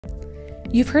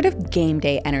You've heard of game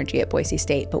day energy at Boise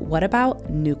State, but what about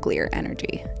nuclear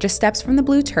energy? Just steps from the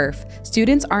blue turf,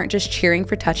 students aren't just cheering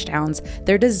for touchdowns,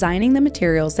 they're designing the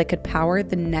materials that could power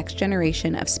the next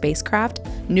generation of spacecraft,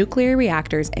 nuclear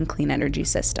reactors, and clean energy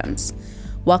systems.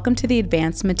 Welcome to the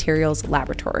Advanced Materials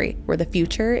Laboratory, where the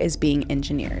future is being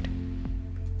engineered.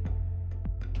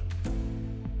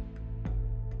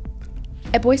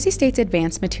 At Boise State's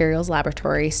Advanced Materials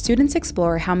Laboratory, students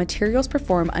explore how materials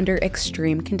perform under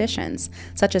extreme conditions,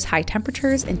 such as high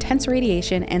temperatures, intense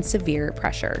radiation, and severe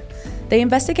pressure. They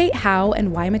investigate how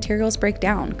and why materials break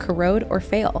down, corrode, or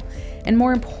fail, and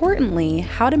more importantly,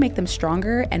 how to make them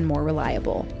stronger and more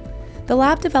reliable. The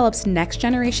lab develops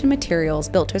next-generation materials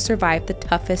built to survive the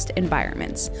toughest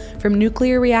environments, from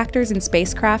nuclear reactors and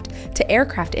spacecraft to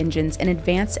aircraft engines and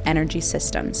advanced energy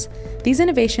systems. These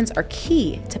innovations are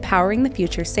key to powering the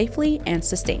future safely and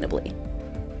sustainably.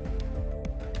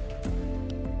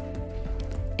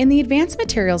 In the Advanced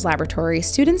Materials Laboratory,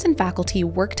 students and faculty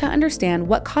work to understand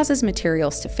what causes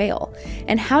materials to fail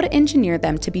and how to engineer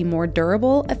them to be more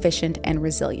durable, efficient, and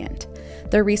resilient.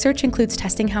 Their research includes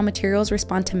testing how materials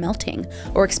respond to melting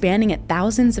or expanding at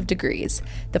thousands of degrees,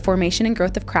 the formation and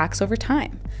growth of cracks over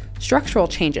time, structural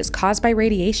changes caused by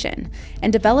radiation,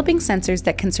 and developing sensors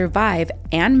that can survive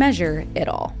and measure it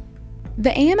all. The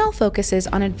AML focuses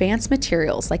on advanced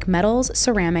materials like metals,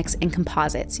 ceramics, and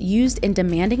composites used in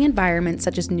demanding environments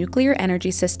such as nuclear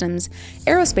energy systems,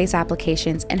 aerospace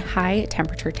applications, and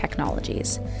high-temperature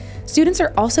technologies. Students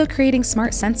are also creating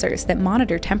smart sensors that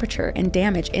monitor temperature and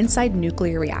damage inside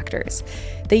nuclear reactors.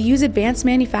 They use advanced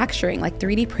manufacturing like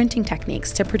 3D printing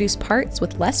techniques to produce parts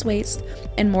with less waste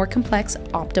and more complex,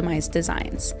 optimized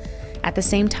designs. At the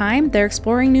same time, they're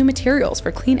exploring new materials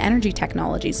for clean energy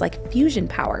technologies like fusion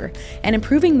power and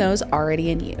improving those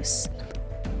already in use.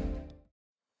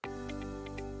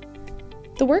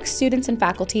 The work students and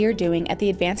faculty are doing at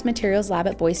the Advanced Materials Lab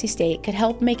at Boise State could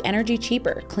help make energy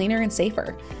cheaper, cleaner, and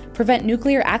safer, prevent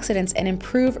nuclear accidents, and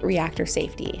improve reactor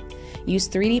safety. Use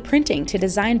 3D printing to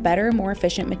design better, more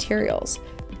efficient materials.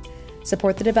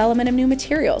 Support the development of new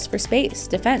materials for space,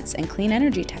 defense, and clean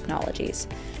energy technologies.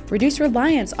 Reduce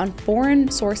reliance on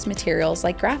foreign source materials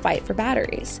like graphite for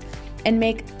batteries. And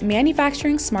make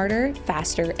manufacturing smarter,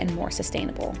 faster, and more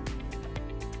sustainable.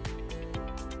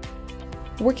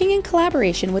 Working in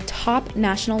collaboration with top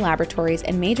national laboratories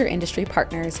and major industry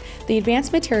partners, the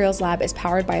Advanced Materials Lab is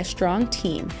powered by a strong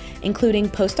team, including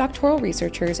postdoctoral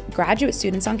researchers, graduate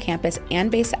students on campus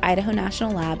and based at Idaho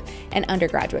National Lab, and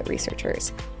undergraduate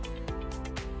researchers.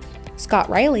 Scott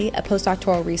Riley, a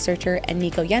postdoctoral researcher, and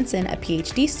Nico Jensen, a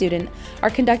PhD student,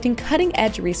 are conducting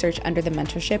cutting-edge research under the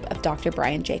mentorship of Dr.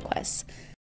 Jaques.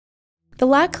 The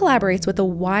lab collaborates with a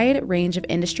wide range of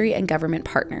industry and government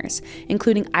partners,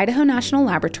 including Idaho National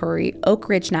Laboratory, Oak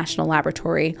Ridge National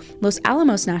Laboratory, Los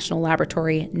Alamos National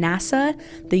Laboratory, NASA,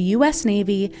 the U.S.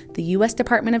 Navy, the U.S.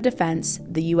 Department of Defense,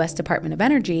 the U.S. Department of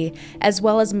Energy, as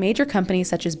well as major companies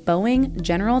such as Boeing,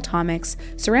 General Atomics,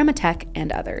 Ceramatech,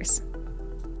 and others.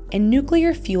 In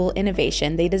nuclear fuel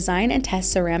innovation, they design and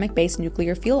test ceramic-based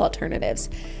nuclear fuel alternatives.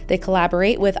 They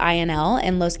collaborate with INL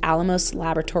and Los Alamos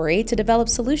Laboratory to develop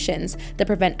solutions that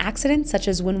prevent accidents such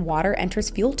as when water enters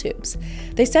fuel tubes.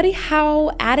 They study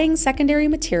how adding secondary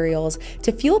materials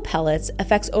to fuel pellets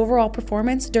affects overall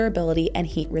performance, durability, and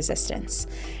heat resistance.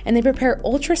 And they prepare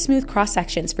ultra-smooth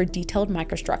cross-sections for detailed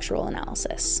microstructural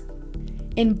analysis.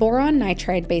 In boron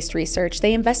nitride-based research,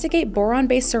 they investigate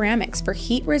boron-based ceramics for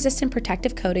heat-resistant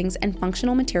protective coatings and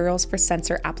functional materials for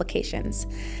sensor applications.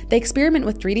 They experiment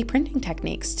with 3D printing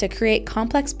techniques to create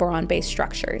complex boron-based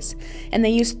structures, and they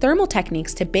use thermal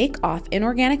techniques to bake off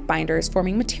inorganic binders,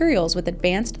 forming materials with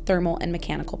advanced thermal and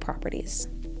mechanical properties.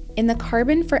 In the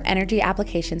Carbon for Energy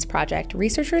Applications project,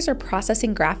 researchers are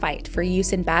processing graphite for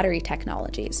use in battery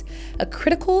technologies, a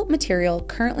critical material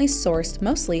currently sourced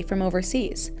mostly from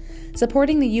overseas.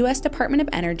 Supporting the U.S. Department of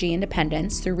Energy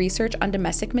independence through research on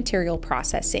domestic material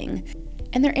processing,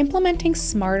 and they're implementing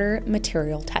smarter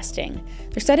material testing.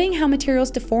 They're studying how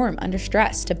materials deform under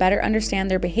stress to better understand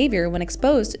their behavior when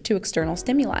exposed to external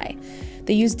stimuli.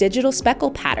 They use digital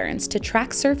speckle patterns to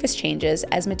track surface changes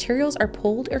as materials are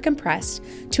pulled or compressed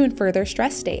to infer their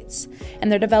stress states. And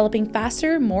they're developing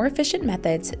faster, more efficient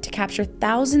methods to capture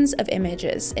thousands of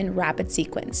images in rapid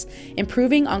sequence,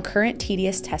 improving on current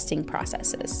tedious testing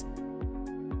processes.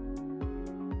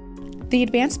 The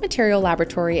Advanced Material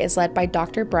Laboratory is led by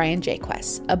Dr.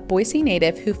 Jaques, a Boise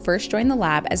native who first joined the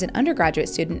lab as an undergraduate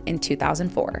student in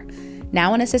 2004.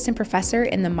 Now an assistant professor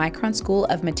in the Micron School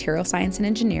of Material Science and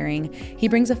Engineering, he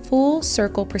brings a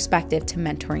full-circle perspective to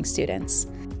mentoring students.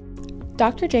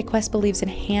 Dr. Jaques believes in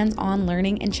hands-on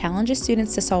learning and challenges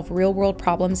students to solve real-world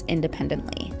problems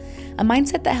independently, a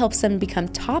mindset that helps them become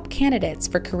top candidates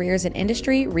for careers in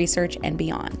industry, research, and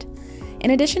beyond.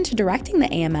 In addition to directing the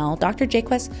AML, Dr.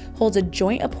 Jaques holds a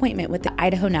joint appointment with the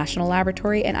Idaho National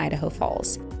Laboratory in Idaho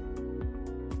Falls.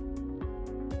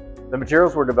 The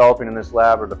materials we're developing in this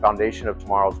lab are the foundation of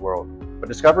tomorrow's world. But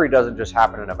discovery doesn't just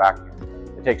happen in a vacuum.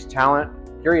 It takes talent,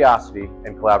 curiosity,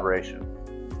 and collaboration.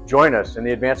 Join us in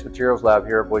the Advanced Materials Lab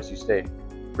here at Boise State.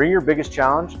 Bring your biggest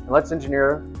challenge and let's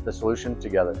engineer the solution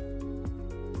together.